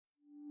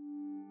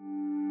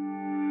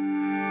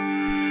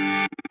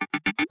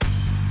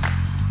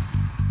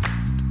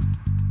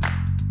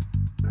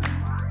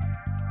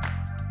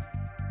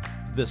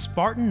The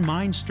Spartan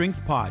Mind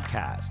Strength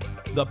Podcast,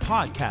 the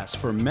podcast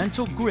for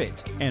mental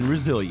grit and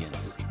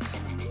resilience.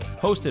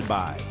 Hosted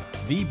by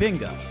V.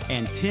 Binga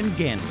and Tim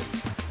Ganley.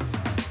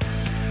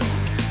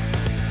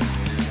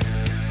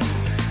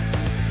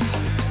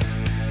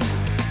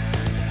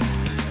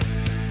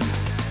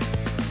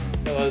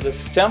 Hello,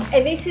 this is Tim.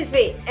 And this is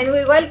V. And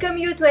we welcome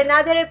you to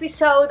another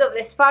episode of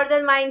the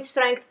Spartan Mind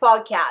Strength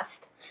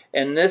Podcast.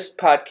 And this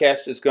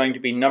podcast is going to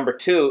be number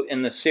 2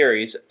 in the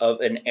series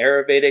of an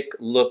Ayurvedic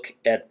look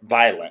at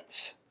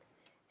violence.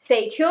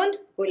 Stay tuned.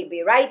 We'll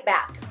be right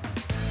back.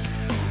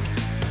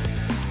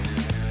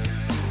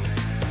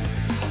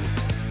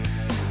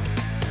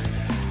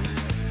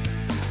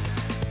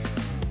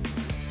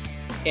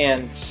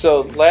 And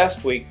so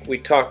last week we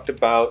talked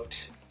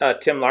about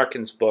Tim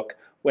Larkin's book,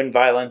 When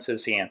Violence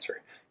is the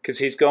Answer, because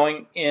he's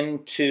going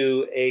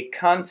into a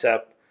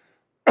concept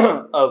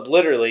of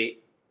literally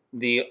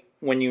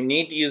when you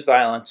need to use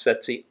violence,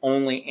 that's the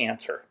only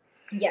answer.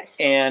 Yes.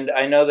 And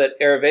I know that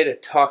Ayurveda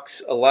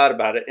talks a lot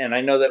about it, and I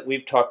know that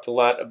we've talked a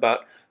lot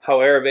about how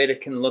Ayurveda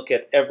can look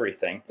at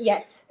everything.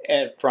 Yes.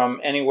 And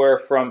from anywhere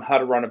from how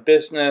to run a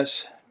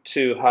business,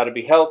 to how to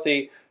be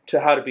healthy,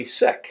 to how to be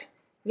sick.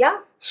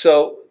 Yeah.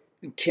 So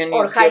can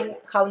you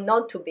how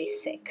not to be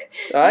sick.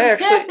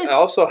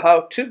 Also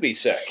how to be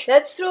sick.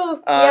 That's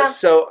true. Yeah.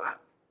 So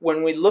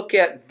when we look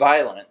at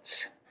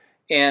violence,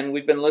 and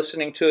we've been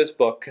listening to his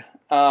book,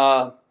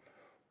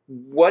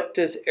 what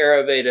does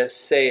Ayurveda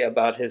say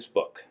about his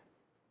book?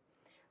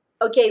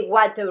 Okay,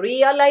 what the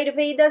real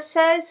Ayurveda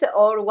says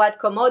or what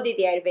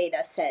commodity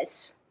Ayurveda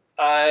says?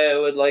 I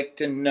would like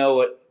to know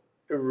what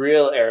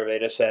real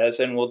Ayurveda says,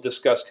 and we'll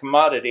discuss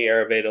commodity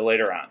Ayurveda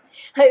later on.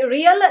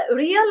 Real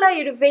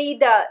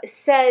Ayurveda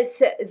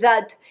says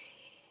that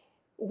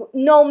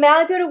no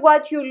matter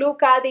what you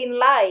look at in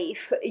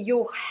life,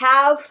 you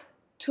have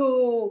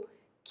to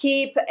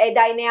keep a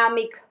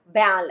dynamic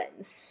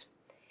balance.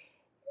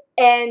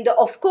 And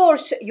of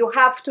course, you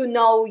have to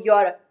know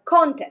your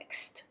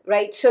context,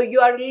 right? So you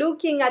are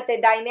looking at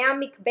a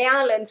dynamic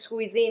balance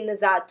within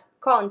that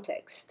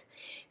context.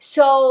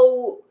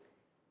 So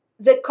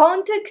the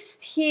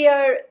context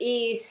here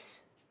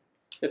is...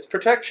 It's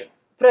protection.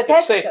 Protection.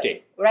 It's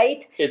safety.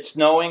 Right? It's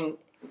knowing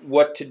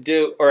what to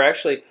do. Or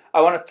actually,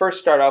 I want to first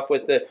start off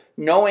with the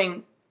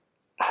knowing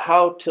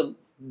how to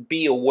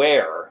be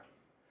aware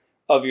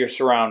of your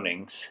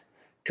surroundings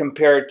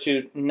compared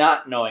to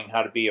not knowing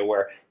how to be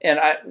aware. And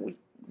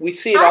we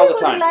see it all the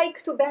time. I would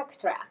like to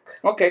backtrack.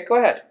 Okay, go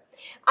ahead.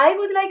 I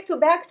would like to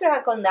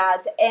backtrack on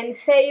that and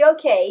say,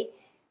 okay,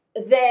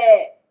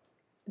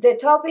 the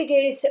topic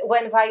is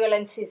when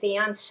violence is the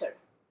answer,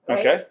 right?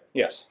 Okay,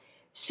 yes.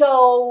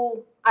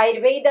 So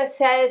Ayurveda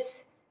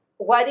says,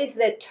 what is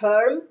the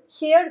term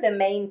here? The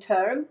main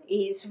term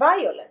is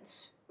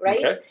violence,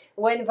 right? Okay.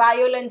 When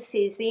violence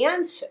is the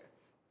answer.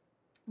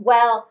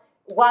 Well,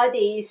 what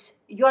is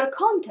your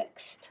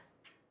context,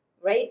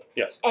 right?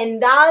 Yes.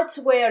 And that's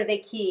where the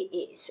key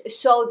is.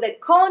 So the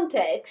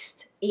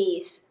context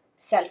is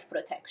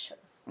self-protection.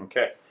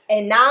 Okay.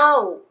 And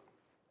now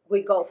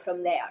we go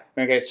from there.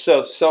 Okay,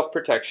 so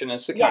self-protection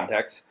is the Yes.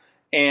 context.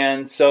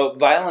 And so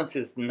violence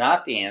is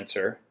not the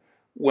answer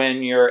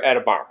when you're at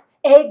a bar.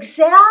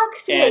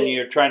 Exactly. And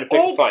you're trying to pick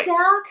a fight.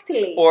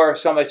 Exactly. Or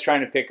somebody's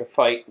trying to pick a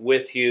fight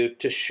with you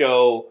to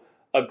show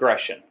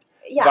aggression.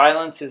 Yeah.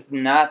 Violence is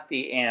not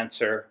the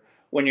answer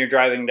when you're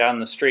driving down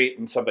the street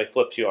and somebody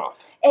flips you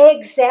off.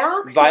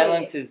 Exactly.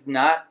 Violence is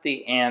not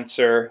the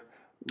answer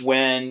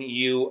when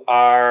you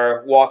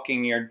are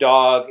walking your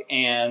dog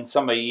and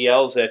somebody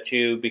yells at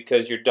you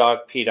because your dog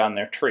peed on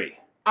their tree.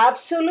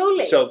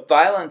 Absolutely. So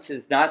violence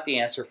is not the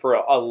answer for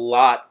a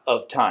lot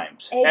of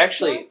times. Exactly.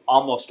 Actually,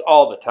 almost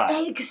all the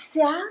time.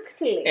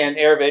 Exactly. And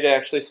Ayurveda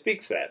actually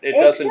speaks that. It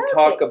doesn't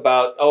talk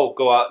about,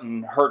 go out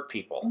and hurt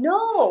people.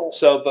 No.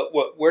 So, but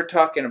what we're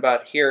talking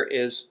about here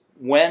is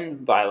when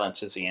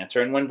violence is the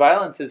answer. And when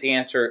violence is the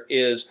answer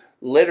is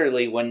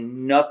literally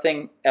when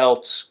nothing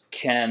else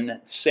can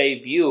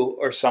save you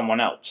or someone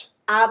else.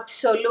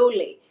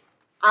 Absolutely.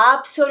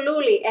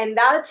 Absolutely. And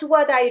that's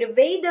what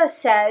Ayurveda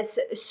says.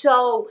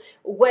 So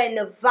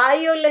when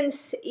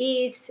violence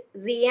is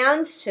the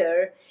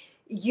answer,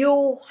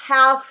 you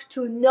have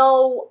to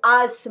know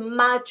as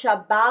much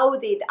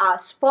about it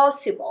as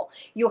possible.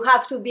 You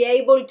have to be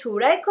able to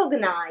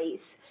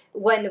recognize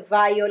when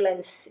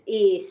violence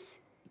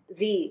is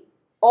the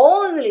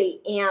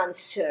only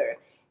answer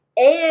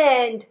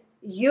and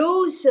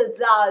use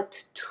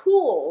that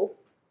tool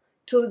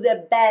to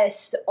the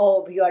best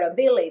of your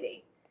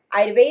ability.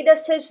 Ayurveda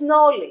says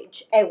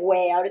knowledge,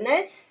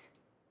 awareness,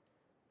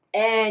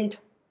 and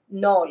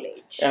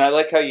knowledge. And I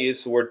like how you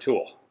use the word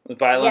tool.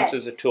 Violence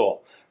Yes. is a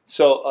tool.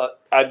 So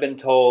I've been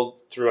told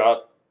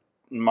throughout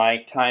my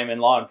time in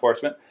law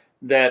enforcement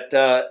that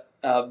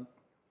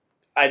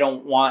I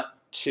don't want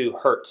to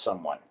hurt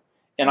someone.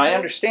 And I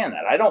understand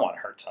that. I don't want to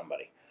hurt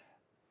somebody.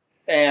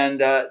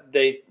 And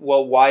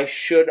why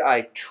should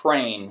I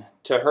train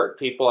to hurt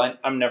people?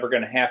 I'm never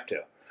going to have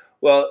to.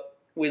 Well,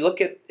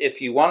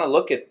 if you want to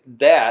look at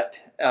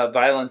that,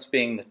 violence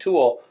being the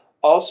tool,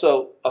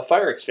 also a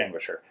fire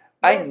extinguisher.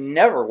 I Yes.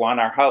 never want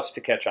our house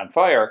to catch on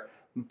fire,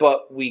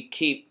 but we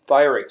keep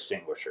fire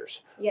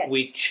extinguishers. Yes.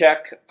 We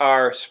check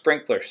our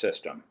sprinkler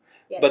system.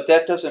 Yes. But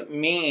that doesn't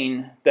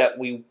mean that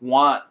we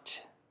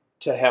want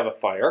to have a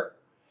fire.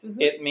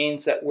 Mhm. It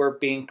means that we're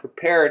being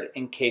prepared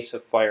in case a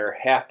fire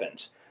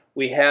happens.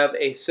 We have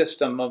a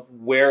system of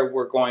where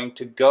we're going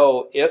to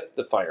go if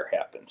the fire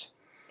happens.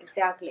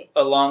 Exactly.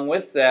 Along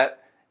with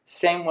that,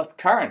 same with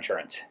car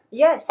insurance.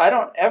 Yes. I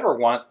don't ever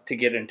want to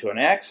get into an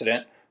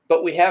accident,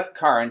 but we have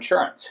car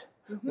insurance.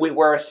 Mhm. We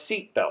wear a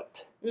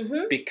seatbelt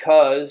Mhm.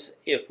 because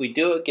if we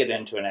do get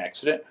into an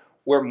accident,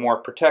 we're more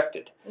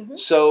protected. Mhm.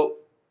 So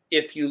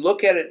if you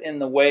look at it in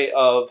the way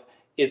of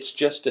it's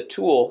just a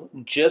tool,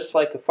 just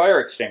like a fire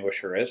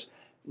extinguisher is,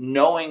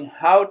 knowing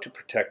how to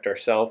protect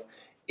ourselves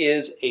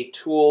is a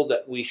tool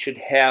that we should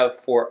have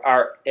for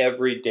our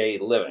everyday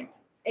living.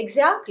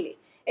 Exactly.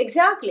 It's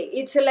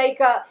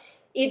like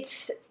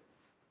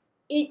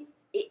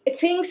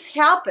things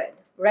happen,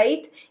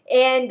 right?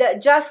 And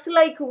just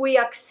like we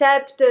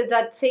accept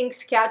that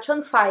things catch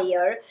on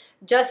fire,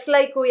 just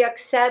like we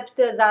accept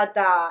that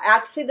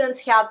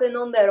accidents happen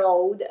on the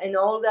road and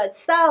all that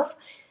stuff,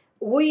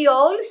 we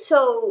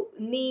also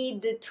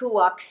need to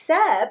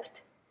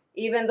accept,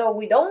 even though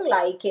we don't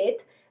like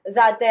it,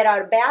 that there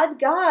are bad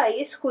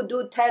guys who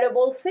do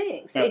terrible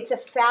things. Yeah. It's a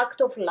fact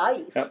of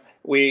life. Yep.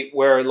 We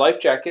wear life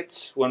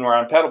jackets when we're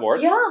on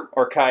paddleboards Yeah.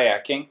 or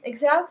kayaking.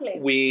 Exactly.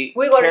 We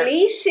wear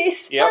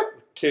leashes. Yep,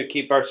 to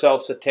keep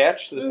ourselves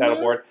attached to the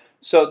paddleboard.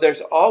 So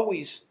there's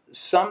always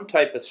some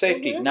type of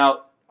safety. Mhm.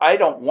 Now, I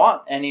don't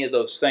want any of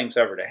those things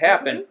ever to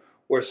happen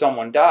where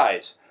someone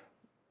dies.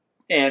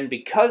 And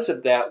because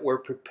of that, we're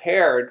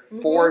prepared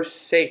for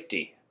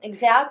safety.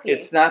 Exactly.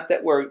 It's not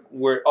that we're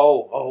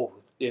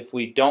if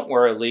we don't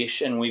wear a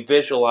leash and we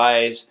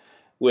visualize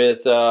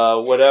with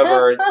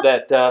whatever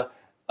that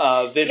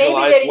visualize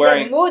Maybe there is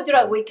wearing, a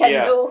mudra we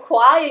can do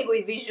while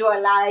we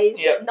visualize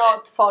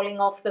not falling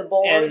off the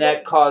board. and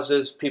that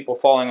causes people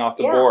falling off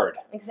the board.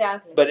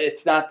 Exactly. But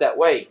it's not that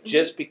way.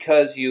 Just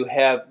because you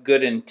have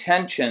good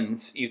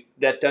intentions,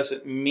 that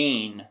doesn't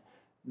mean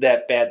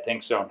that bad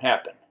things don't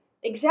happen.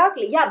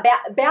 Exactly. Yeah,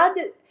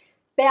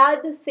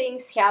 bad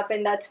things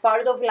happen. That's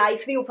part of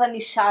life. The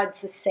Upanishads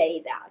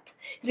say that.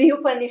 The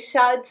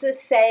Upanishads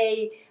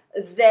say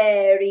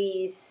there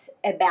is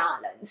a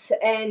balance,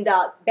 and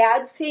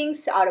bad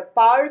things are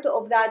part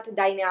of that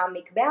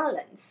dynamic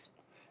balance.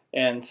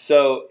 And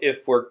so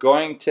if we're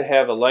going to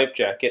have a life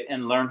jacket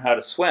and learn how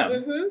to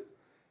swim,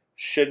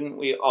 shouldn't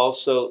we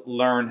also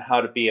learn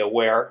how to be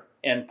aware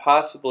and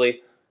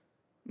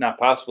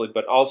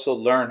but also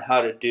learn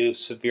how to do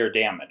severe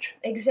damage?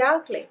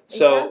 Exactly.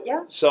 So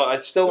I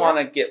still want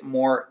to get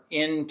more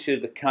into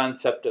the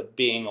concept of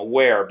being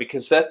aware,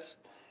 because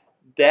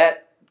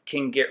that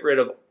can get rid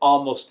of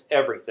almost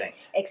everything.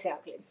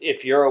 Exactly.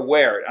 If you're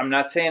aware, I'm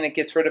not saying it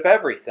gets rid of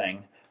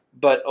everything,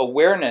 but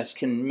awareness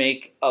can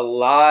make a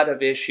lot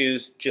of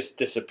issues just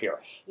disappear.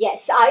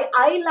 Yes,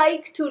 I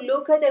like to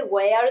look at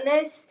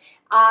awareness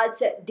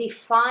as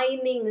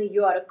defining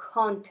your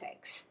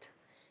context.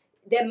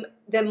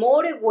 The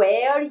more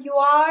aware you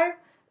are,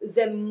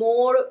 the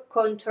more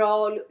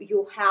control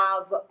you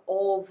have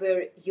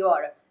over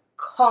your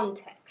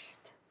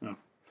context.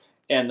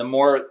 And the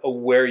more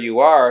aware you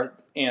are,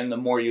 and the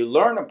more you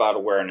learn about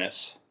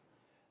awareness,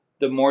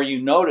 the more you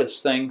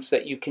notice things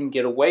that you can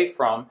get away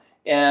from,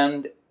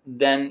 and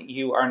then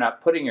you are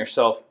not putting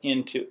yourself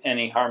into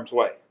any harm's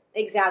way.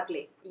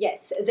 Exactly,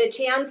 yes. The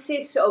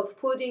chances of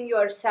putting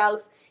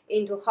yourself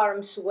into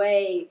harm's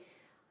way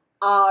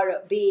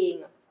are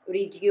being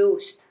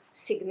reduced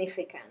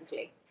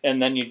significantly.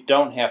 And then you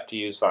don't have to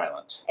use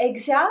violence.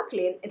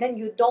 Exactly. Then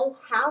you don't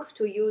have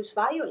to use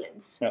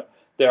violence. No.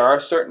 There are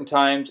certain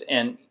times,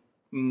 and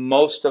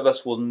most of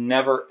us will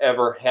never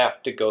ever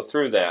have to go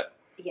through that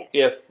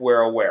if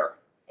we're aware.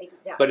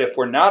 Exactly. But if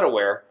we're not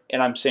aware,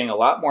 and I'm seeing a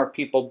lot more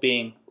people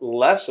being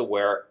less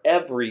aware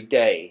every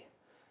day,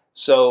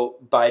 so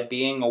by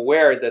being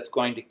aware, that's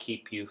going to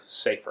keep you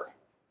safer.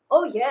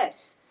 Oh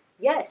yes,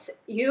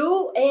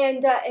 you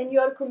and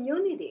your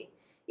community.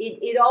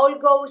 It all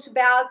goes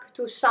back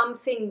to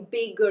something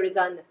bigger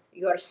than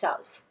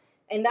yourself,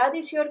 and that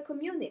is your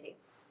community.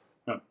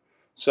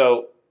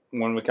 So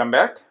when we come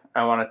back,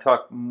 I want to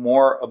talk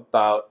more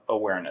about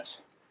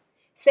awareness.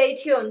 Stay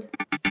tuned.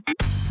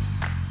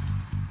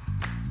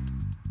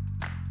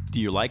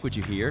 Do you like what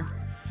you hear?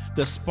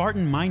 The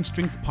Spartan Mind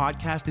Strength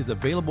podcast is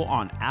available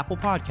on Apple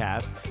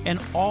Podcasts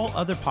and all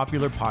other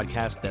popular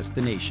podcast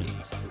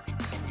destinations.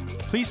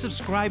 Please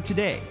subscribe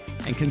today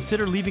and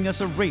consider leaving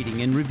us a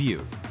rating and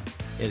review.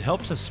 It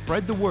helps us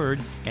spread the word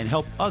and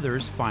help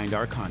others find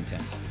our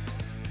content.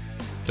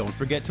 Don't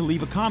forget to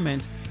leave a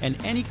comment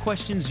and any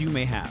questions you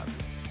may have.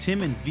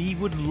 Tim and V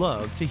would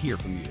love to hear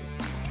from you.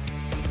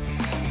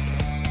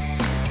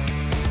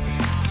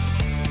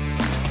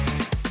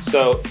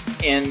 So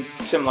in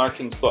Tim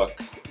Larkin's book,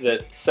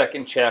 the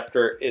second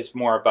chapter is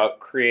more about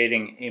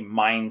creating a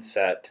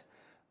mindset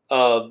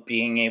of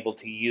being able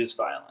to use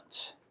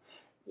violence.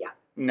 Yeah.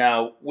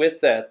 Now,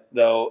 with that,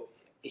 though,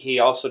 he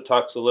also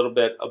talks a little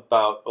bit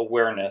about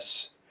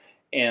awareness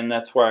And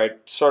that's where I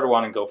sort of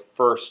want to go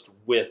first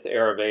with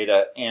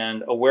Ayurveda.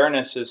 And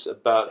awareness is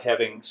about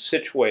having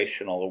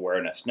situational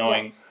awareness,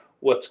 knowing Yes.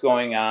 what's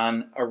going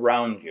on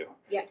around you.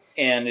 Yes.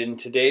 And in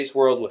today's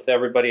world, with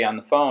everybody on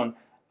the phone,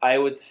 I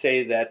would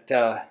say that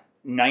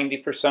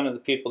 90% of the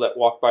people that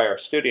walk by our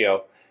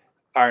studio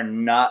are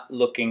not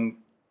looking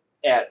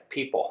at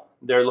people.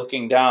 They're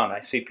looking down.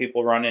 I see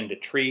people run into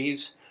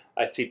trees.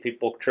 I see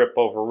people trip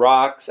over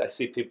rocks. I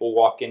see people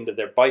walk into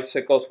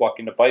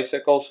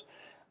bicycles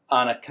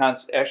on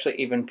actually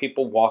even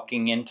people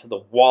walking into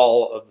the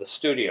wall of the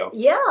studio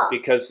Yeah.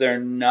 because they're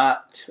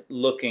not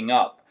looking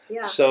up.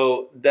 Yeah.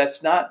 So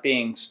that's not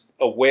being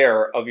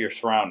aware of your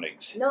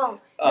surroundings.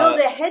 No,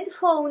 the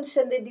headphones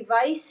and the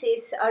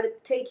devices are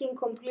taking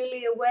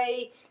completely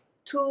away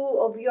two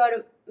of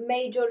your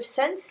major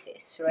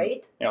senses,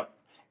 right? Yeah,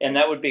 and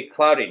that would be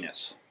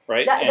cloudiness,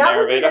 right? That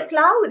would be the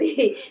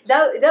cloudy.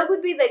 That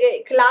would be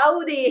the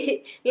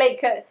cloudy,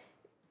 like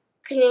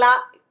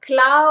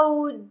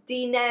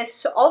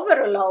cloudiness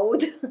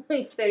overload,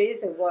 if there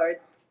is a word.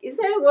 Is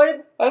there a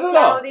word? I don't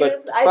know,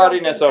 but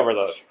cloudiness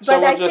overload. So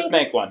we'll just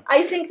make one.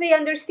 I think they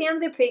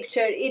understand the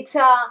picture. It's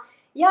of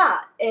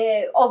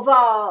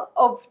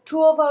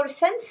two of our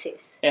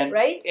senses,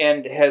 right?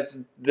 And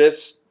has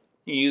this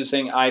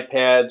using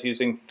iPads,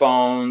 using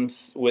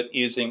phones,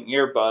 using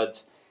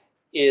earbuds,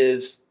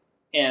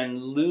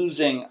 and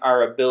losing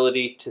our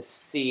ability to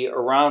see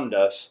around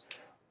us?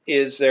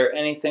 Is there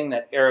anything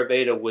that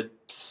Ayurveda would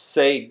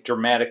say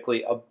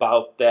dramatically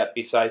about that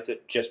besides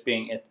it just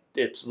being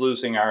it's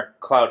losing our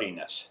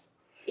cloudiness?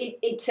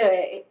 It's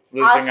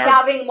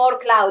having more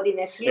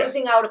cloudiness,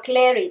 losing our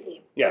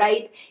clarity,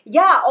 right?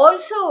 Yeah.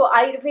 Also,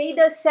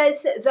 Ayurveda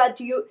says that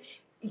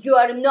you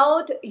are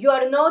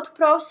not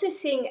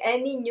processing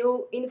any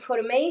new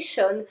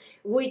information,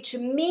 which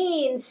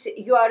means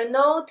you are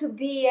not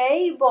be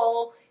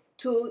able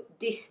to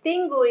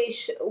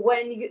distinguish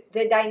when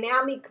the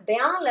dynamic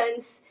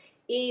balance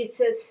is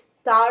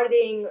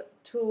starting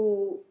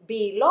to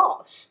be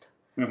lost.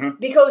 Mm-hmm.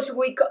 Because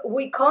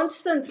we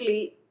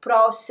constantly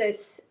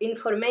process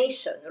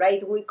information,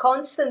 right? We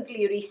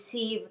constantly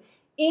receive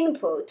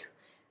input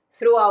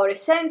through our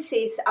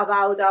senses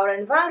about our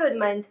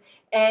environment,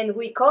 and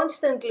we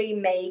constantly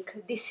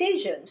make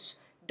decisions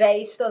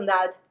based on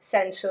that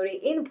sensory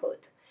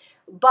input.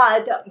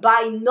 But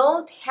by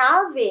not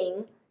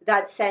having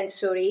that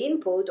sensory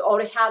input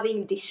or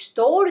having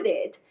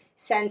distorted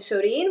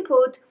sensory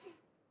input,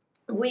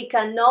 we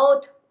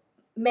cannot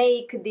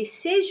make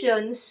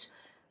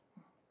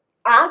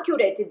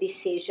accurate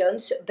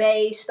decisions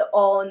based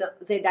on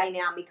the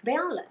dynamic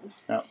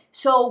balance. No.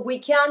 So we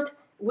can't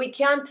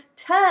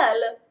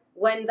tell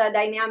when the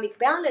dynamic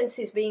balance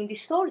is being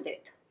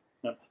distorted.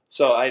 No.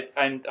 So I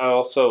want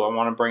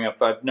to bring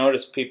up, I've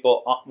noticed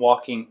people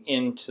walking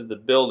into the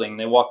building,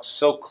 they walk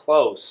so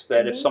close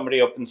that if somebody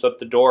opens up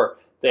the door,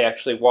 they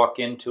actually walk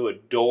into a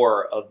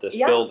door of this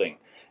building.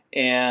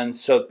 And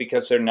so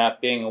because they're not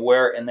being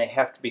aware and they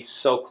have to be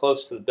so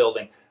close to the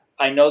building.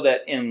 I know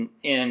that in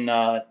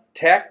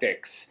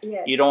tactics,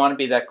 you don't want to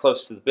be that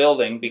close to the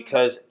building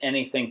because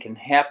anything can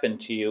happen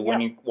to you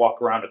when you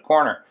walk around a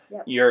corner.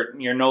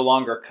 You're no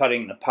longer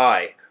cutting the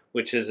pie,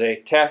 which is a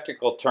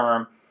tactical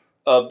term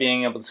of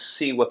being able to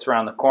see what's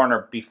around the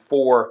corner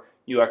before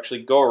you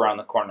actually go around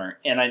the corner.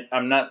 And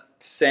I'm not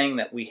saying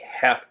that we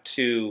have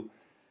to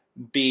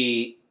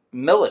be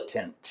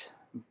militant,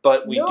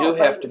 but we do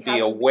have to be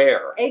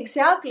aware.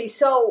 Exactly.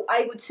 So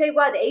I would say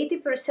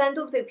 80%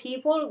 of the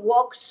people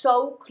walk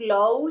so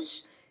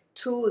close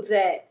to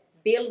the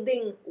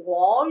building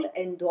wall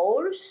and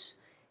doors,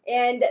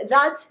 and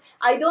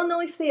I don't know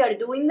if they are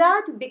doing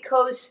that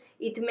because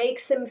it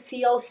makes them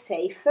feel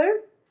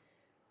safer,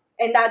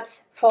 and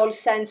that's false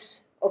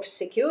sense of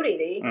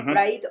security,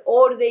 right?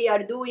 Or they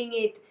are doing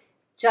it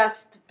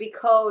just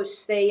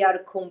because they are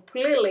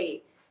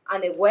completely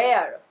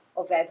unaware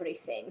of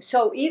everything.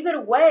 So either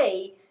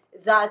way,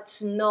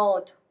 that's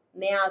not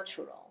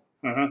natural,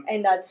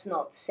 and that's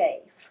not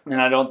safe.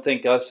 And I don't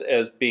think us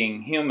as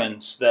being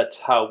humans, that's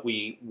how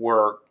we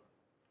were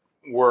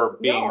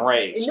being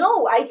raised.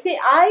 No,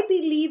 I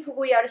believe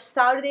we are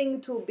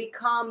starting to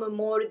become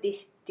more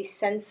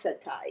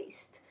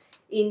desensitized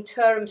in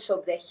terms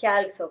of the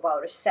health of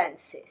our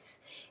senses.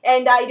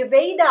 And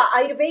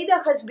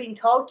Ayurveda has been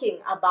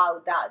talking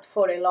about that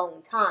for a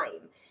long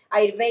time.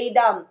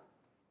 Ayurveda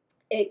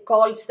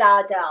calls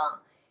that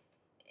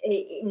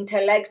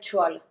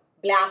intellectual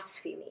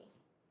blasphemy.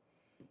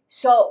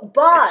 So,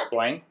 but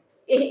explain.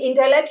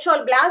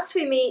 Intellectual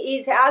blasphemy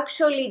is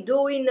actually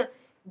doing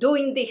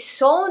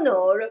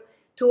dishonor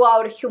to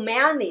our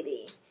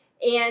humanity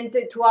and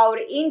to our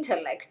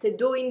intellect,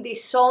 doing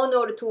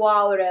dishonor to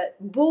our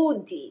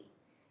buddhi.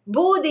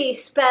 Buddhi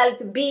is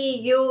spelled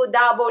B-U-D-D-H-I.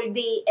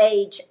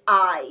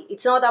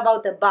 It's not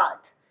about the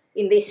butt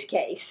in this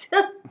case.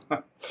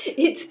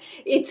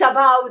 It's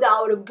about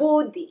our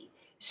buddhi.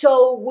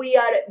 So we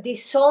are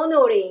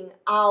dishonoring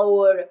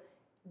our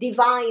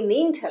divine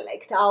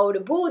intellect, our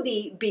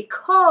buddhi,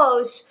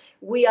 because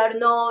we are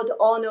not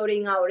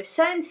honoring our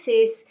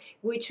senses,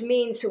 which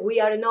means we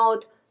are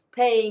not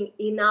paying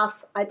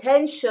enough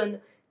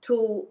attention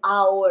to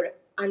our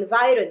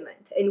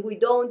environment and we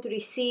don't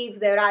receive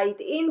the right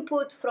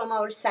input from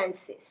our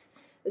senses,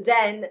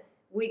 then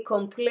we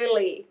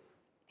completely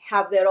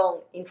have the wrong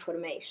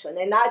information.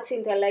 And that's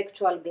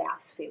intellectual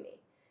blasphemy,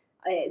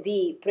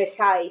 the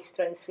precise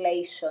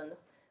translation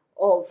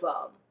of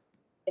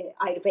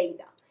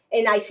Ayurveda.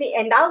 And I think,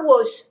 and that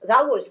was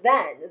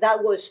then.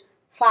 That was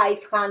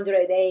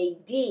 500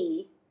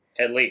 A.D.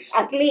 At least.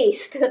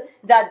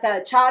 That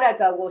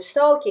Charaka was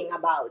talking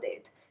about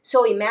it.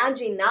 So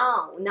imagine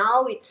now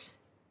it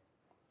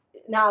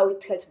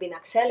has been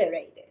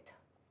accelerated.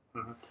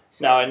 Mm-hmm.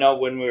 So, now I know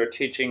when we were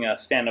teaching a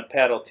stand-up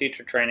paddle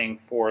teacher training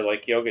for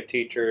like yoga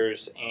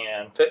teachers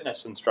and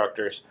fitness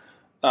instructors,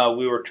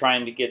 we were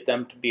trying to get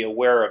them to be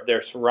aware of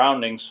their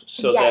surroundings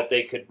so that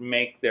they could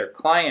make their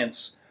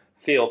clients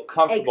feel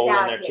comfortable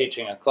when they're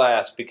teaching a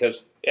class,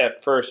 because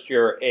at first you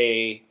are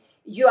a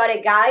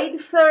guide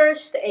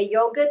first, a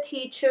yoga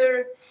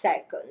teacher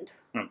second.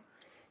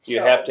 You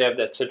have to have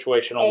that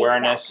situational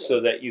awareness so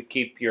that you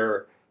keep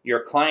your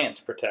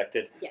clients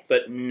protected. Yes.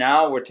 But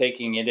now we're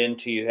taking it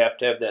into, you have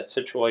to have that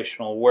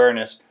situational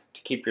awareness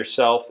to keep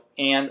yourself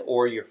and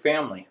or your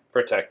family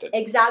protected.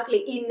 Exactly,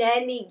 in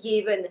any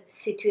given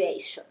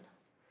situation.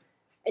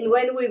 And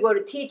when we were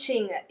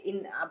teaching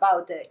in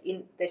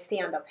the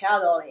stand-up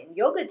paddle and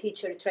yoga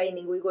teacher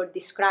training, we were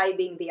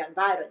describing the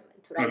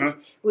environment, right? Mm-hmm.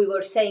 We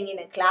were saying in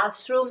a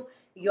classroom,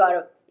 you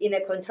are in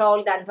a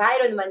controlled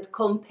environment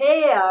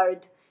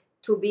compared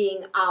to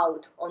being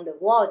out on the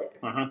water,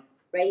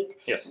 right?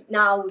 Yes.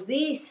 Now,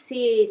 this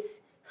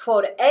is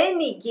for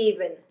any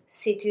given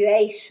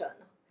situation,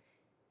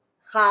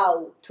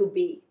 how to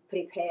be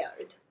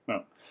prepared.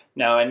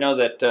 Now, I know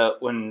that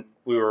when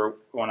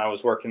I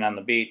was working on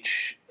the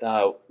beach,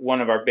 one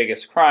of our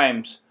biggest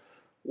crimes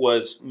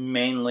was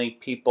mainly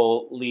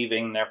people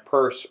leaving their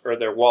purse or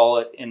their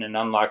wallet in an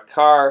unlocked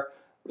car,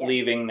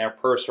 leaving their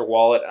purse or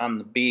wallet on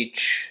the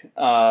beach,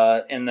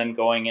 and then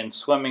going in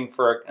swimming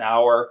for an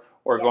hour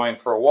or going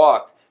for a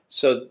walk.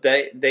 So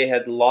they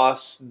had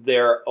lost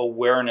their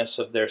awareness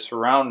of their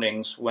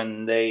surroundings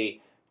when they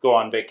go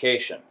on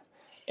vacation.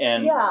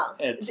 And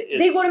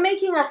they were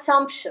making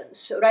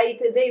assumptions,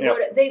 right?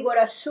 They were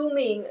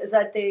assuming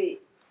that they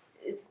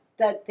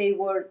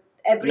were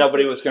everything.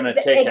 Nobody was going to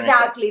take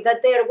anything.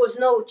 That there was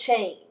no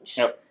change,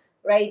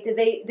 right?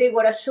 They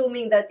were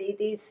assuming that it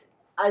is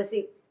as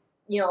if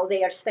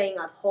they are staying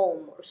at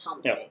home or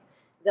something.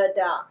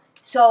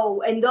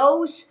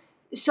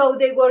 So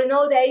they were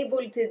not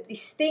able to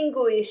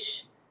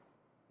distinguish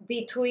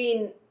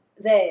between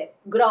the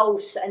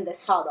gross and the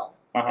subtle,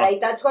 right?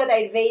 That's what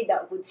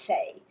Ayurveda would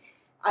say.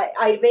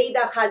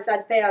 Ayurveda has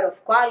that pair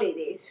of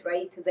qualities,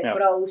 right? The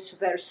gross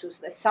versus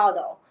the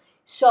subtle.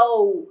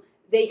 So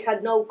they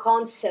had no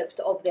concept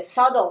of the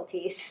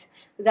subtleties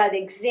that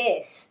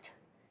exist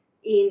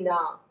in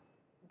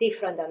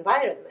different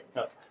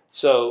environments.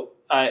 So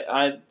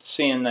I'm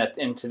seeing that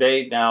in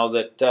today now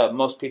that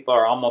most people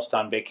are almost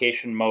on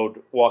vacation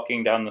mode,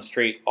 walking down the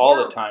street all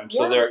the time.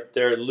 So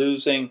they're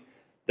losing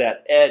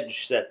that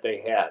edge that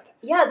they had.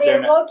 Yeah,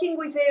 they're walking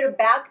with their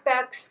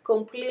backpacks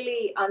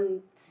completely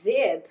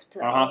unzipped.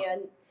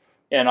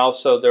 And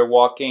also they're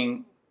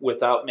walking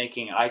without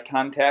making eye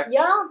contact.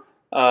 Yeah.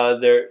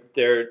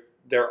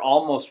 They're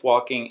almost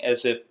walking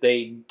as if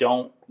they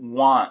don't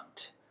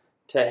want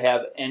to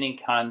have any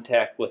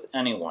contact with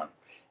anyone.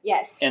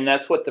 Yes. And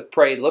that's what the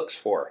prey looks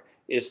for,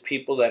 is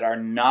people that are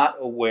not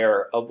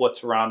aware of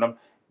what's around them,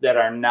 that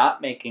are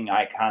not making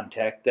eye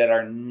contact, that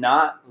are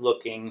not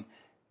looking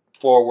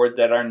forward,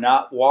 that are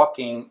not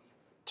walking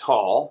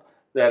tall,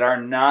 that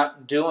are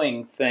not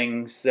doing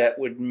things that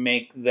would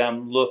make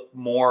them look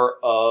more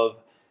of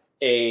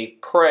a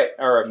prey,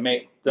 or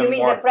make them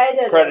more the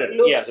predator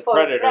looks the for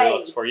predator prey.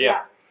 looks for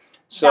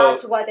So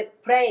that's what a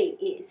prey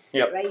is.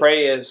 Yeah, right?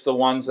 Prey is the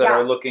ones that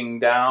are looking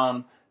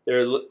down.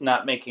 They're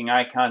not making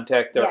eye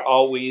contact. They're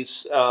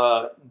always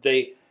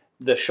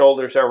the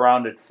shoulders are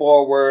rounded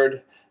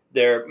forward.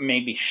 They're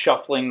maybe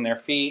shuffling their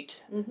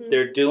feet. Mm-hmm.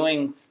 They're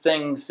doing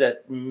things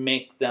that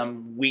make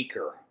them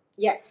weaker.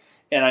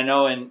 Yes. And I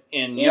know in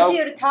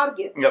easier to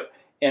target. Yep.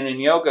 And in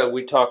yoga,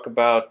 we talk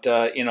about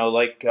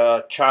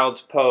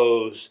child's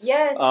pose.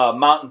 Yes.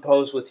 Mountain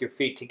pose with your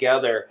feet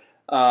together.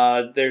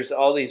 There's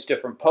all these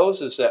different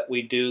poses that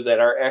we do that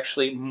are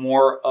actually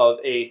more of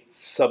a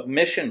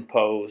submission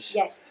pose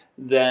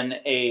than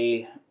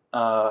a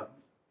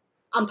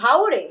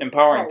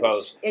empowering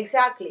pose.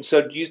 Exactly.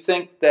 So do you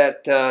think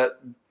that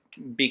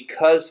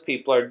because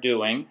people are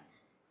doing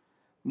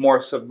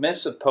more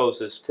submissive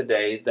poses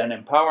today than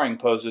empowering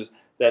poses,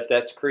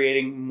 that's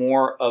creating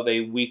more of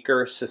a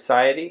weaker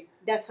society?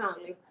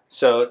 Definitely.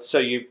 So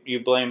you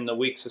blame the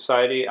weak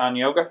society on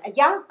yoga?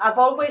 Yeah, I've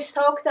always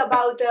talked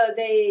about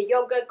the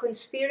yoga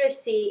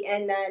conspiracy,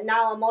 and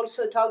now I'm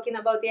also talking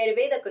about the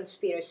Ayurveda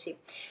conspiracy.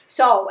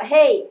 So,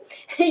 hey,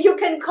 you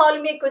can call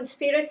me a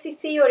conspiracy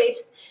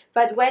theorist,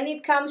 but when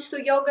it comes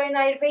to yoga and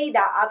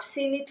Ayurveda, I've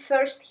seen it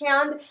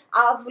firsthand,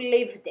 I've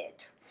lived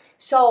it.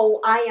 So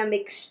I am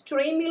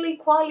extremely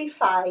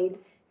qualified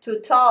to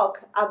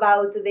talk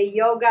about the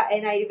yoga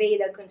and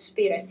Ayurveda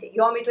conspiracy.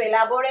 You want me to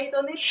elaborate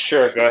on it?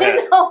 Sure, go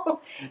ahead.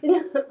 No.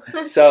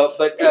 So,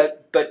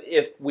 but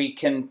if we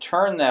can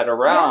turn that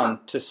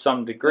around to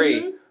some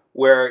degree,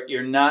 where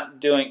you're not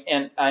doing,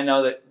 and I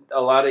know that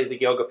a lot of the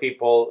yoga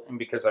people, and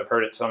because I've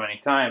heard it so many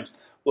times,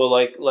 will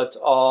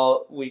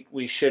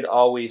we should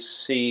always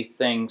see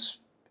things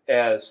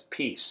as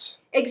peace.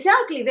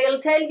 Exactly. They'll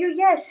tell you,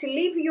 yes,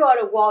 leave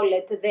your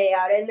wallet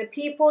there, and the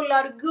people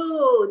are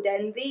good,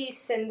 and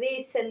this,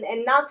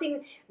 and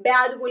nothing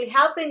bad will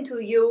happen to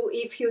you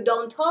if you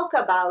don't talk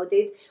about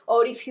it,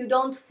 or if you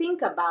don't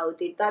think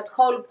about it. That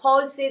whole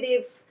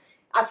positive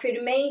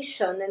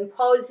affirmation and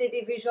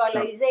positive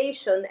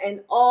visualization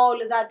and all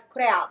that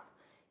crap.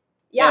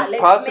 Yeah, And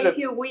let's make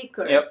you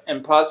weaker. Yep,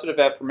 and positive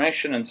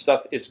affirmation and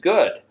stuff is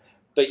good,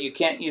 but you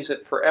can't use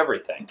it for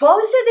everything.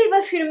 Positive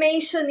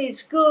affirmation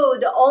is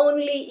good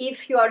only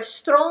if you are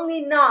strong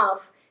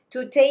enough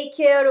to take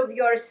care of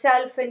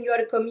yourself and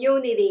your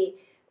community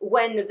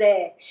when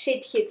the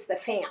shit hits the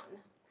fan.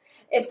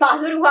 And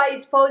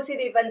otherwise,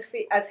 positive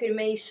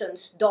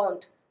affirmations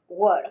don't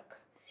work.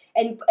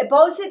 And a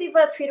positive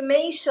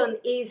affirmation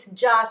is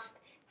just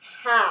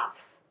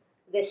half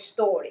the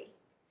story.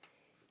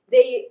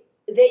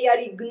 They are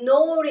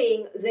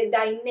ignoring the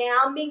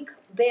dynamic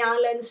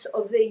balance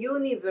of the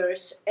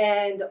universe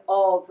and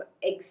of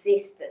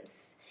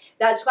existence.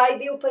 That's why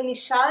the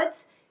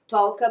Upanishads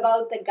talk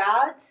about the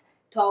gods,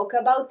 talk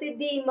about the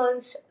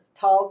demons,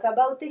 talk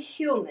about the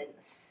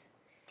humans.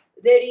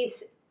 There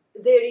is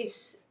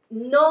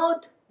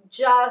not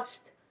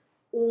just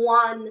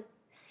one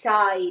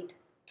side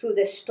to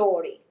the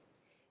story.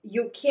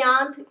 You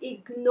can't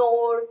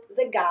ignore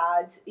the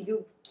gods,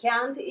 you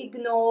can't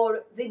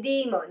ignore the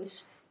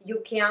demons,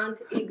 you can't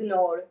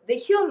ignore the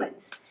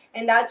humans.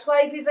 And that's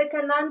why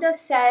Vivekananda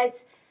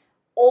says,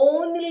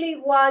 only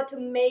what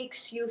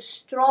makes you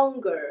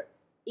stronger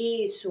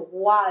is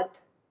what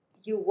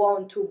you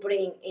want to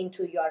bring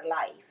into your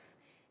life.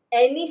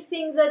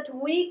 Anything that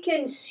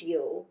weakens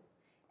you,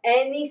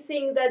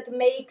 anything that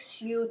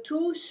makes you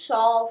too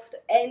soft,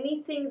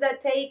 anything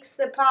that takes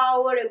the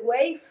power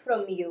away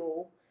from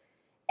you,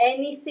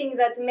 anything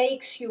that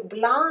makes you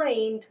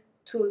blind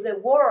to the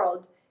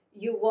world,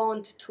 you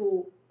want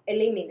to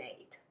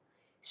eliminate.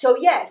 So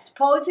yes,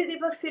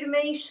 positive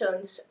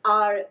affirmations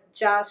are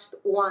just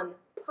one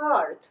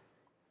part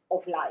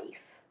of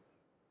life.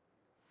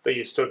 But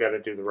you still got to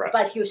do the rest.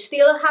 But you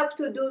still have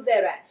to do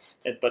the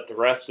rest. But the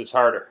rest is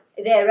harder.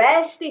 The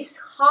rest is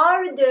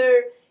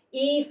harder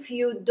if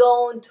you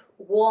don't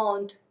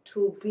want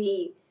to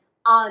be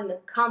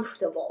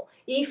uncomfortable.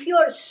 If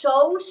you're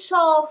so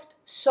soft,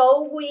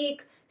 so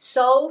weak,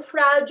 so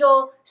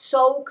fragile,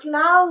 so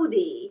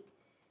cloudy,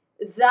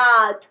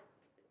 that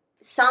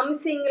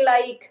something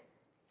like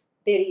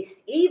there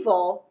is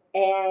evil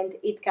and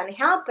it can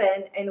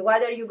happen, and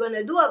what are you going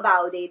to do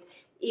about it?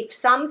 If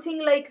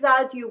something like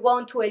that you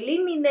want to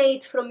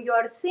eliminate from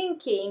your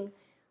thinking,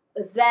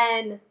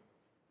 then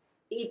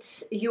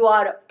you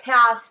are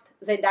past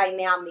the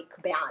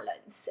dynamic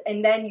balance,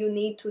 and then you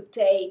need to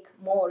take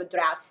more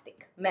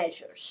drastic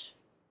measures.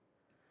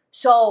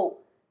 So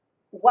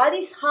what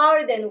is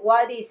hard and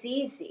what is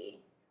easy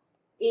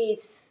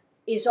is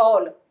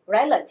all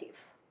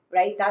relative,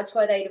 right? That's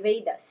what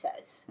Ayurveda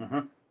says.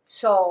 Mm-hmm.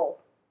 So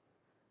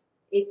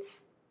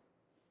it's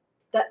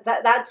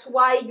that's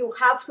why you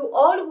have to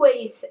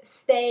always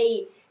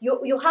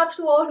you have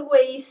to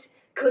always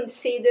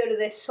consider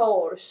the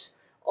source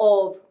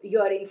of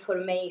your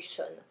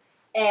information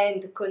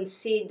and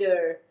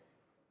consider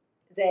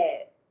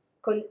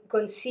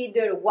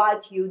consider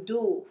what you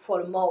do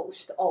for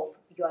most of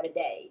your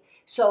day.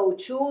 So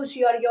choose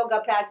your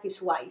yoga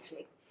practice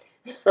wisely.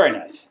 Very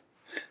nice.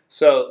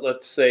 So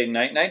let's say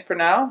night-night for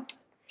now.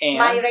 And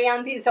my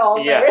rant is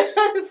over. Yes.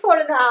 For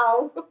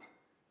now.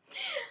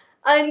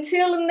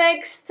 Until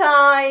next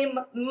time,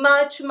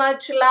 much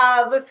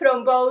love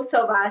from both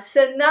of us.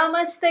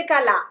 Namaste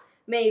Kala.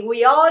 May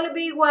we all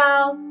be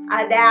well,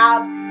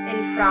 adapt,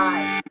 and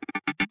thrive.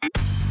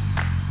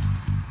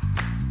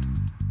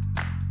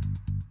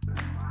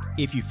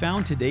 If you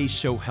found today's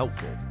show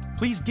helpful,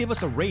 please give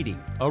us a rating,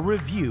 a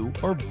review,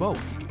 or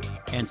both.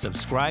 And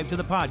subscribe to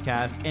the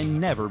podcast and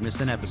never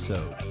miss an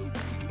episode.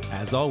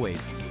 As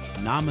always,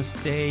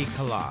 Namaste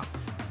Kala,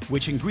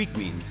 which in Greek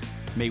means,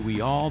 may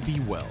we all be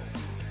well.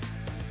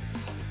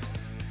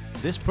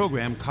 This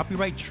program,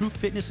 copyright True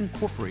Fitness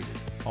Incorporated,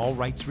 all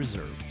rights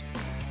reserved.